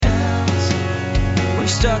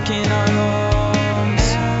stuck in our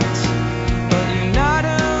homes, but you're not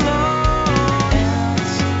alone.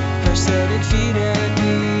 First let it feed at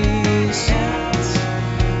peace,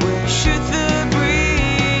 where you shoot the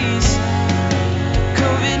breeze.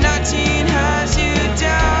 COVID-19 has you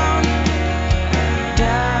down,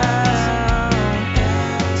 down.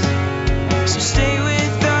 So stay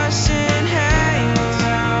with us and hang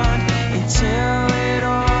around until it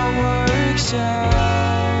all works out.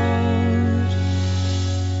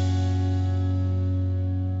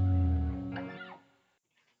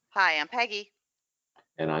 Hi, I'm Peggy.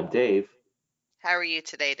 And I'm Dave. How are you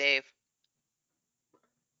today, Dave?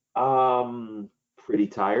 Pretty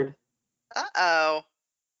tired. Uh-oh.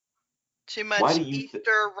 Too Why much do you th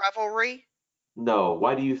Easter revelry? No,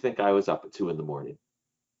 why do you think I was up at 2 in the morning?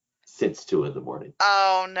 Since 2 in the morning.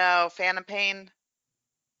 Oh no, Phantom Pain.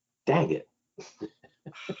 Dang it.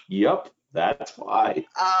 Yep, that's why.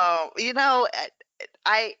 Oh,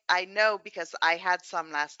 I know because I had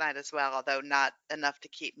some last night as well, although not enough to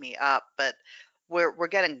keep me up. But we're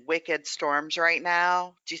getting wicked storms right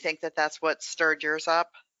now. Do you think that that's what stirred yours up?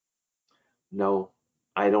 No,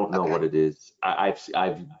 I don't know Okay, what it is.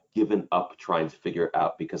 I've given up trying to figure it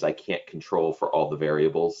out because I can't control for all the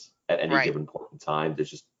variables at any right. given point in time.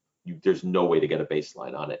 There's no way to get a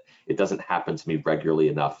baseline on it. It doesn't happen to me regularly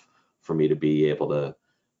enough for me to be able to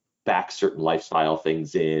back certain lifestyle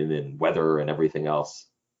things in and weather and everything else,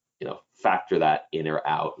 factor that in or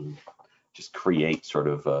out and just create sort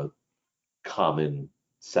of a common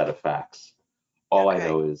set of facts. All I Okay.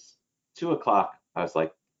 know is 2 o'clock, I was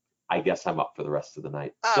like, I guess I'm up for the rest of the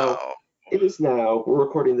night. So Oh, it is now, we're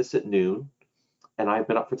recording this at noon, and I've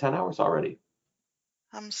been up for 10 hours already.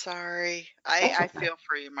 I'm sorry. I That's I okay. feel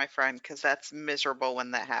for you, my friend, because that's miserable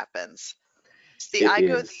when that happens. See, It I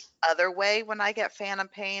go the is. other way when I get Phantom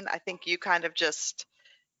Pain. I think you kind of just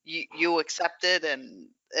you accept it and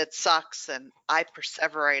it sucks, and I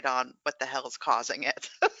perseverate on what the hell is causing it.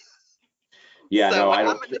 Yeah, So no, when I I'm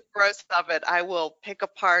don't in care. the throes of it, I will pick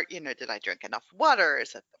apart, did I drink enough water?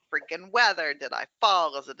 Is it the freaking weather? Did I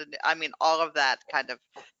fall? I mean, all of that kind of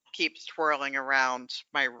keeps twirling around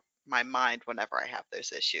my mind whenever I have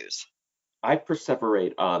those issues. I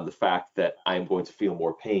perseverate on the fact that I'm going to feel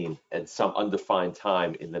more pain at some undefined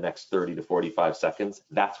time in the next 30 to 45 seconds.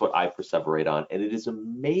 That's what I perseverate on. And it is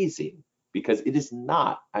amazing because it is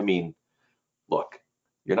not, I mean, look,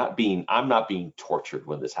 I'm not being tortured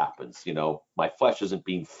when this happens. My flesh isn't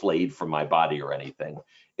being flayed from my body or anything.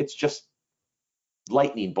 It's just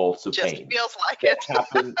lightning bolts of Just pain feels like that it.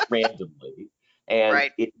 happen randomly. And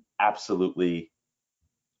Right.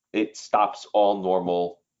 it stops all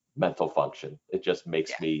normal mental function. It just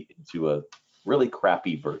makes Yeah. me into a really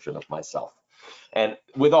crappy version of myself. And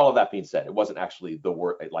with all of that being said, it wasn't actually the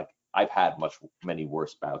worst. Like I've had many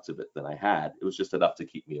worse bouts of it than I had. It was just enough to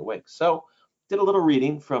keep me awake. So did a little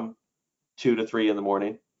reading from 2 to 3 in the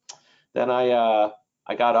morning. Then I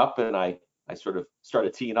got up and I sort of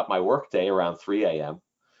started teeing up my work day around 3 a.m.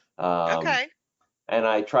 Um, Okay. and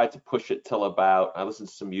I tried to push it till I listened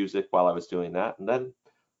to some music while I was doing that. And then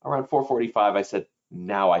around 4:45, I said,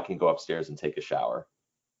 now I can go upstairs and take a shower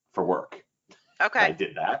for work. And I Okay.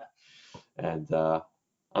 did that. And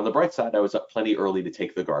on the bright side, I was up plenty early to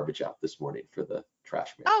take the garbage out this morning for the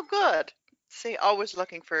trash man. Oh, good. See, always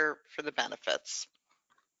looking for the benefits.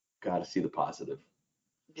 Got to see the positive.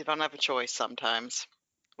 You don't have a choice sometimes.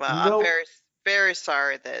 Well, I'm Nope. very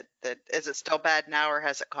sorry that is it still bad now or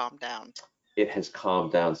has it calmed down? It has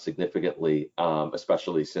calmed down significantly,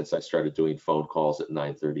 especially since I started doing phone calls at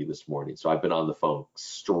 9:30 this morning. So I've been on the phone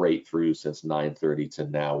straight through since 9:30 to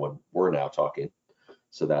now when we're now talking.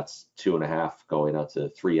 So that's 2.5 going on to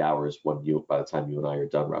 3 hours by the time you and I are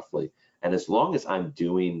done roughly. And as long as I'm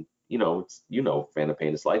doing, Phantom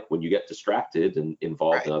Pain is like when you get distracted and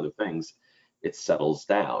involved in Right. other things, it settles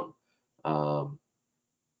down.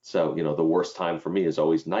 So, the worst time for me is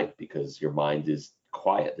always night because your mind is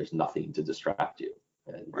quiet. There's nothing to distract you.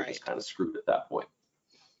 And you're just Right. kind of screwed at that point.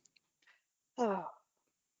 Oh,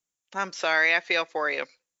 I'm sorry. I feel for you.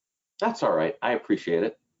 That's all right. I appreciate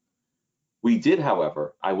it. We did,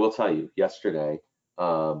 however, I will tell you, yesterday,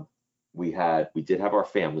 um, we did have our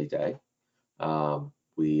family day.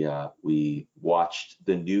 We watched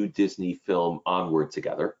the new Disney film Onward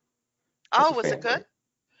together as Oh, a was it good? family.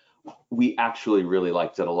 We actually really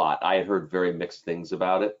liked it a lot. I had heard very mixed things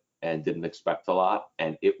about it and didn't expect a lot.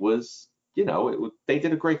 And it was, they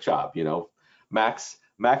did a great job. Max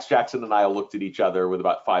Jackson and I looked at each other with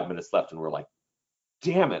about 5 minutes left, and we're like,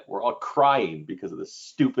 "Damn it, we're all crying because of this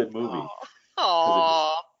stupid movie Oh. because it just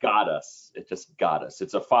Oh. got us. It just got us.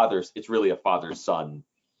 It's really a father son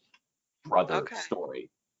brother Okay.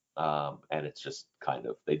 story. and it's just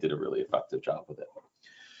they did a really effective job with it.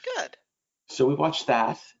 Good. So we watched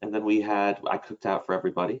that, and then I cooked out for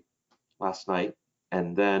everybody last night,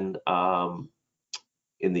 and then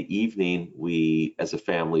in the evening, we as a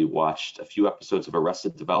family watched a few episodes of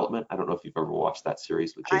Arrested Development. I don't know if you've ever watched that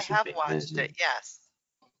series with I Jason have Bateman. watched it, yes.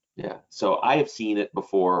 Yeah, so I have seen it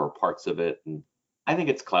before, or parts of it, and I think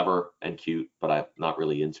it's clever and cute, but I'm not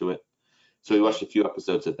really into it. So we Mhm. watched a few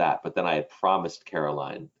episodes of that, but then I had promised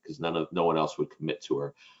Caroline, because no one else would commit to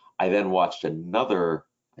her. I then watched another,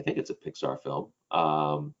 I think it's a Pixar film,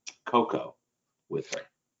 Coco, with her.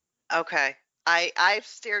 Okay. I've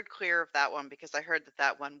steered clear of that one because I heard that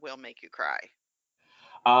that one will make you cry.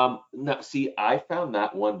 No, see, I found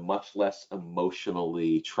that one much less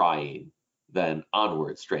emotionally trying than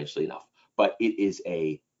Onward, strangely enough, but it is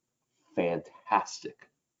a fantastic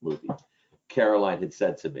movie. Caroline had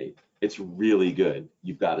said to me, "It's really good.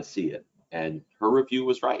 You've got to see it," and her review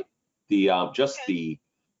was right. Just Okay.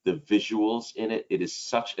 the visuals in it. It is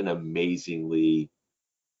such an amazingly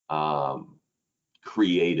um,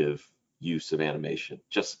 creative use of animation.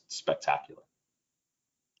 Just spectacular.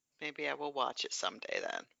 Maybe I will watch it someday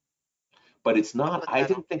then. But it's I'll not. put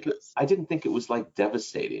that on the list. I didn't think it was like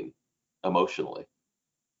devastating emotionally.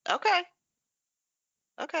 Okay.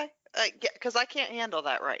 Okay. Yeah, because I can't handle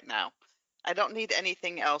that right now. I don't need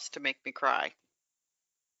anything else to make me cry.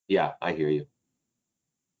 Yeah, I hear you.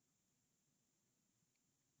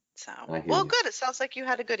 So, I hear well, you. good. It sounds like you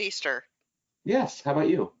had a good Easter. Yes. How about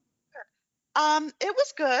you? It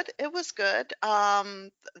was good. It was good.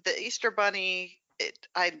 The Easter Bunny,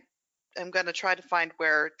 I am going to try to find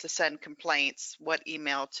where to send complaints, what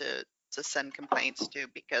email to send complaints to,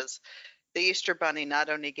 because the Easter Bunny not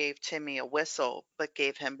only gave Timmy a whistle, but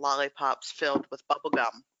gave him lollipops filled with bubble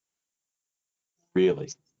gum. Really?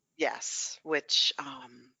 Yes, which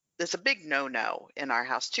is a big no-no in our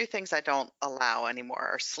house. Two things I don't allow anymore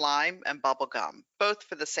are slime and bubble gum, both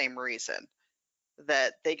for the same reason,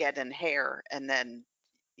 that they get in hair and then,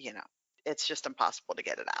 you know, it's just impossible to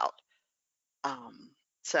get it out.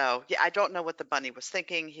 So yeah, I don't know what the bunny was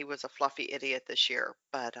thinking. He was a fluffy idiot this year,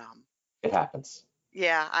 but It happens.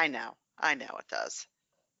 yeah, I know. I know it does.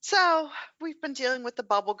 So we've been dealing with the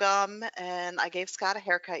bubble gum, and I gave Scott a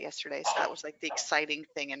haircut yesterday, so that was like the exciting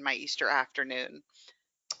thing in my Easter afternoon.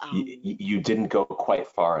 You didn't go quite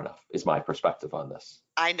far enough, is my perspective on this.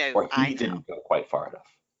 I know, Or I he know. didn't go quite far enough.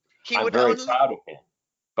 He I'm would very only, proud of him,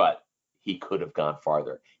 but he could have gone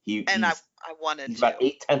farther. and I wanted He's about to.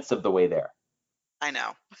 8/10 of the way there. I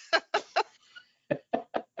know.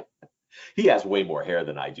 He has way more hair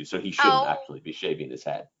than I do, so he shouldn't Oh, actually be shaving his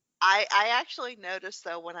head. I actually noticed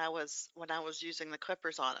though when I was using the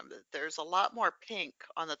clippers on him that there's a lot more pink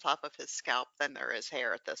on the top of his scalp than there is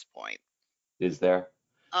hair at this point. Is there?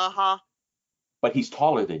 Uh-huh. But he's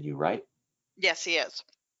taller than you, right? Yes, he is.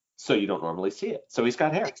 So you don't normally see it. So he's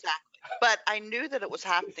got hair. Exactly. But I knew that it was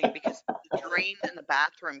happening because the drain in the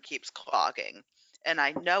bathroom keeps clogging, and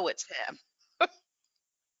I know it's him.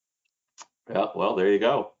 Yeah, well, there you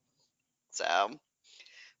go. So,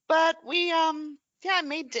 but we yeah, I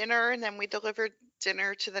made dinner and then we delivered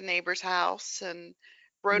dinner to the neighbor's house and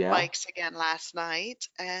rode Yeah. bikes again last night,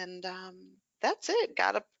 and that's it.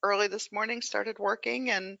 Got up early this morning, started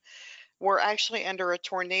working, and we're actually under a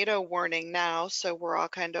tornado warning now, so we're all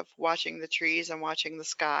kind of watching the trees and watching the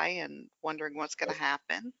sky and wondering what's going to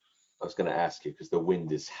happen. I was going to ask you because the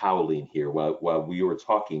wind is howling here. While we were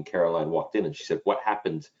talking, Caroline walked in and she said, "What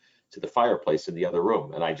happened to the fireplace in the other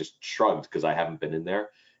room?" And I just shrugged because I haven't been in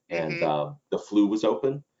there. And Hmm. the flue was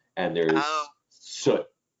open, and Oh, there's soot,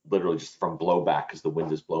 literally just from blowback because the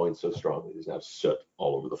wind is blowing so strongly. There's now soot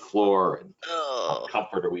all over the floor and on the oh,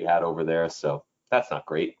 comforter we had over there. So that's not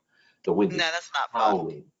great. The wind no, is that's not fun.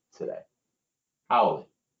 howling today. Howling.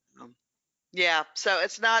 Um, Yeah, so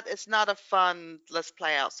it's not a fun let's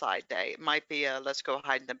play outside day. It might be a let's go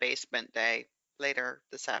hide in the basement day later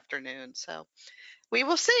this afternoon. So we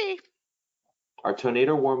will see. Are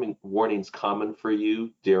tornado warnings common for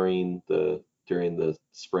you during the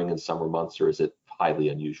spring and summer months, or is it highly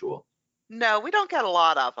unusual? No, we don't get a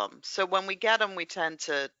lot of them. So when we get them, we tend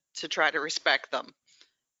to try to respect them.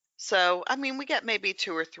 So I mean, we get maybe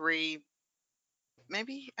two or three,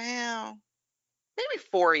 maybe maybe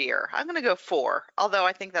 4 a year. I'm gonna go 4, although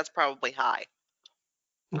I think that's probably high.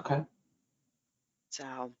 Okay.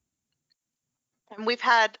 So, and we've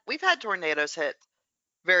had tornadoes hit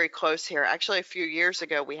very close here. Actually, a few years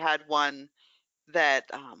ago, we had one that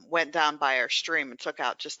went down by our stream and took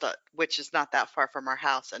out which is not that far from our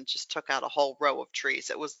house, and just took out a whole row of trees.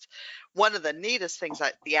 It was one of the neatest things.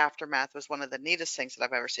 The aftermath was one of the neatest things that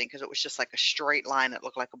I've ever seen, because it was just like a straight line. It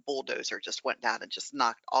looked like a bulldozer just went down and just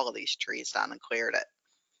knocked all of these trees down and cleared it.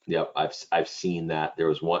 Yep, I've seen that. There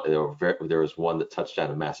was one that touched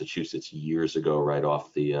down in Massachusetts years ago, right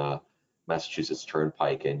off the Massachusetts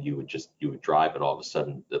Turnpike, and you would drive, and all of a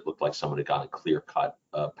sudden it looked like someone had gone and clear cut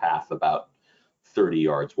a path about 30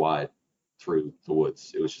 yards wide through the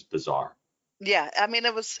woods. It was just bizarre. Yeah, I mean,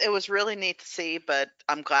 it was really neat to see, but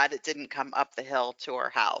I'm glad it didn't come up the hill to our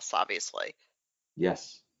house, obviously.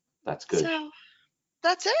 Yes, that's good. So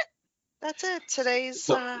that's it. That's it. Today's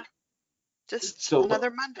So just so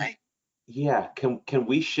another Monday. yeah, can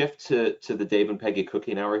we shift to the Dave and Peggy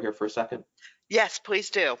cooking hour here for a second? Yes, please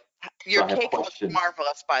do. So Your I have cake looks questions.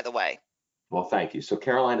 marvelous, by the way. Well, thank you. So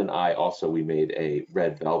Caroline and I also, we made a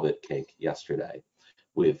red velvet cake yesterday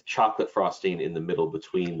with chocolate frosting in the middle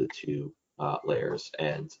between the two layers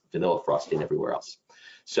and vanilla frosting everywhere else.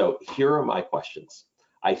 So here are my questions.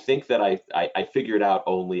 I think that I figured out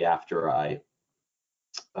only after I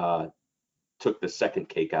took the second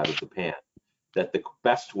cake out of the pan that the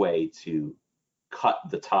best way to cut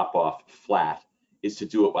the top off flat is to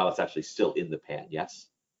do it while it's actually still in the pan, yes?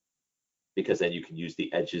 Because then you can use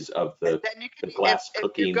the edges of Then the you can, glass if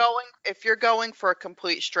cooking. you're going for a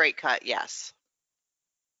complete straight cut, yes,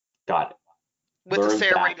 Got it. with a Learned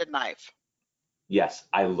that. serrated knife. Yes,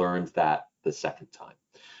 I learned that the second time.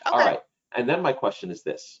 Okay. All right. And then my question is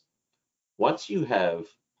this. Once you have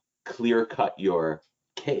clear cut your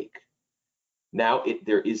cake, now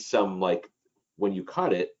there is some, like, when you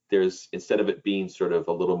cut it, there's, instead of it being sort of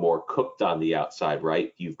a little more cooked on the outside,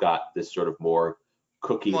 right? You've got this sort of more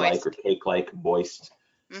cookie-like Moist. or cake-like moist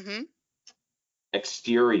Mm-hmm.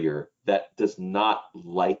 exterior that does not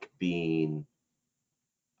like being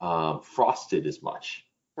frosted as much.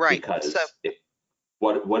 Right. Because So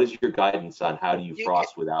what is your guidance on how do you You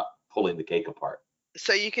frost without pulling the cake apart?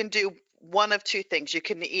 so you can do one of two things. You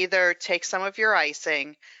can either take some of your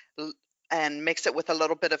icing and mix it with a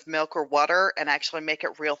little bit of milk or water and actually make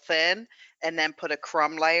it real thin, and then put a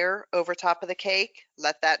crumb layer over top of the cake,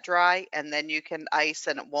 let that dry, and then you can ice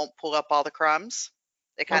and it won't pull up all the crumbs.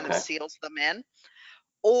 It kind of Okay. seals them in.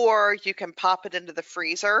 Or you can pop it into the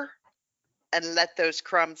freezer and let those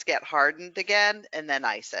crumbs get hardened again and then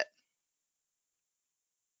ice it.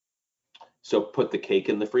 So put the cake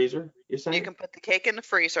in the freezer, you're saying? You can put the cake in the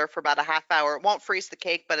freezer for about a half hour. It won't freeze the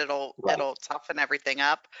cake, but it'll Right. toughen everything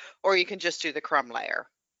up. Or you can just do the crumb layer.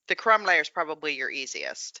 The crumb layer is probably your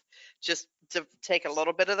easiest. Just to take a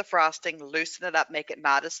little bit of the frosting, loosen it up, make it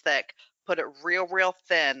not as thick, put it real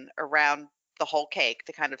thin around the whole cake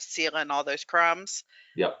to kind of seal in all those crumbs,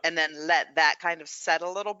 Yep. and then let that kind of set a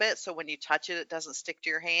little bit so when you touch it, it doesn't stick to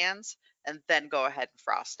your hands, and then go ahead and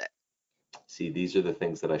frost it. See, these are the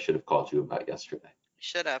things that I should have called you about yesterday.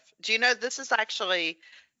 Should have. Do you know this is actually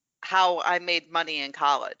how I made money in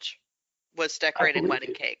college, was decorating believe wedding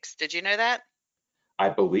you. cakes. Did you know that? I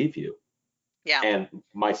believe you. Yeah. And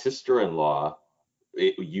my sister-in-law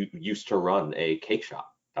used to run a cake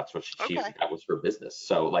shop. That's what Okay. that was her business.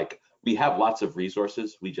 So, like, we have lots of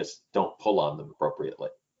resources. We just don't pull on them appropriately.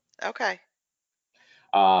 Okay.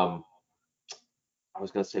 I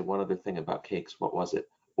was going to say one other thing about cakes. What was it?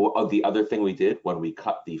 Oh, the other thing we did when we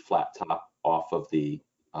cut the flat top off of the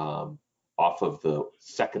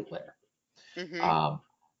second layer, Mm-hmm.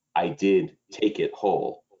 I did take it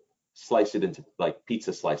whole, slice it into like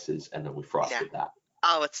pizza slices, and then we frosted that.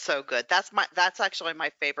 Oh, it's so good. That's actually my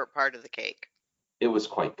favorite part of the cake. It was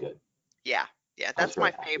quite good. Yeah. Yeah, I was that's very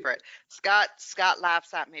my happy. favorite. Scott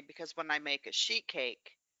laughs at me because when I make a sheet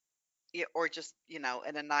cake, or just, in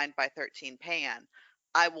a 9 by 13 pan,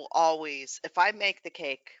 I will always, if I make the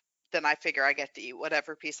cake, then I figure I get to eat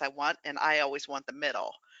whatever piece I want, and I always want the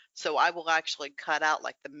middle. So I will actually cut out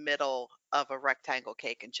like the middle of a rectangle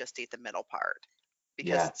cake and just eat the middle part, because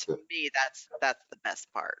Yeah, to me that's the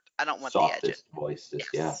best part. I don't want the edges. softest, moistest.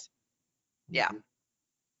 Yes. Yeah. Mhm.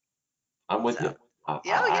 I'm with So, you.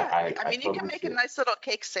 yeah. I mean, you can totally make see a it. nice little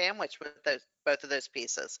cake sandwich with both of those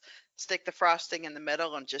pieces. Stick the frosting in the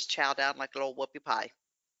middle and just chow down like a little whoopie pie.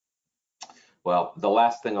 Well, the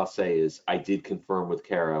last thing I'll say is I did confirm with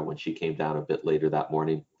Kara when she came down a bit later that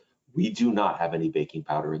morning, we do not have any baking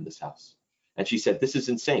powder in this house. And she said, this is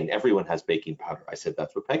insane. Everyone has baking powder. I said,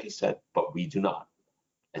 that's what Peggy said, but we do not.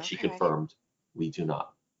 And she Okay. confirmed, we do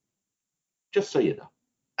not. Just so you know.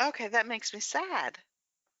 Okay, that makes me sad.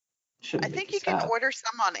 I Shouldn't make think you you can sad. order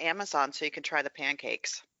some on Amazon so you can try the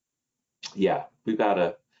pancakes. Yeah, we've got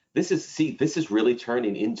to, this is really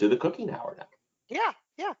turning into the cooking hour now. Yeah.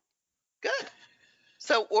 Good.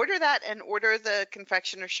 So order that and order the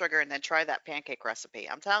confectioner sugar and then try that pancake recipe.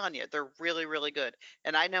 I'm telling you, they're really, really good.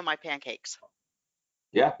 And I know my pancakes.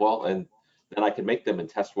 Yeah, well, and then I can make them and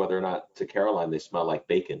test whether or not to Caroline they smell like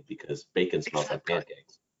bacon, because bacon smells like Exactly.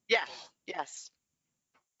 pancakes. Yes, yes.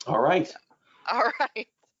 All right. All right.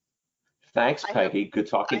 Thanks, I hope Peggy. Good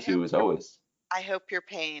talking I to you hope as your always. I hope your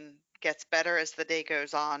pain gets better as the day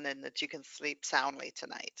goes on and that you can sleep soundly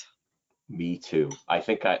tonight. Me too. I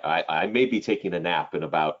think I may be taking a nap in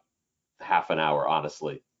about half an hour,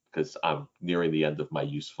 honestly, because I'm nearing the end of my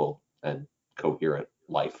useful and coherent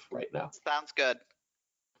life right now. Sounds good.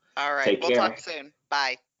 All right. Take We'll talk care. soon.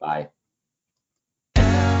 Bye. Bye.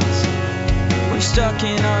 We're stuck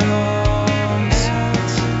in our home.